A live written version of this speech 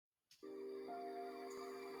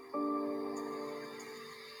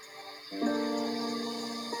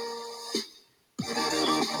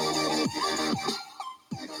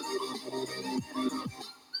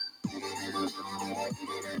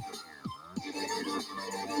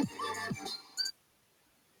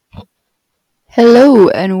Hello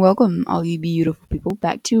and welcome, all you beautiful people,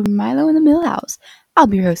 back to Milo in the Millhouse. I'll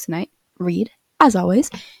be your host tonight, Reed, as always,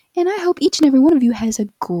 and I hope each and every one of you has a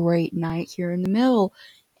great night here in the mill.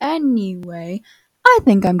 Anyway, I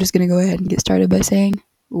think I'm just going to go ahead and get started by saying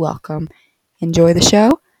welcome. Enjoy the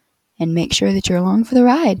show, and make sure that you're along for the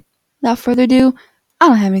ride. Without further ado, I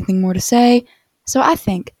don't have anything more to say, so I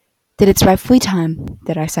think that it's rightfully time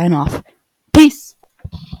that I sign off.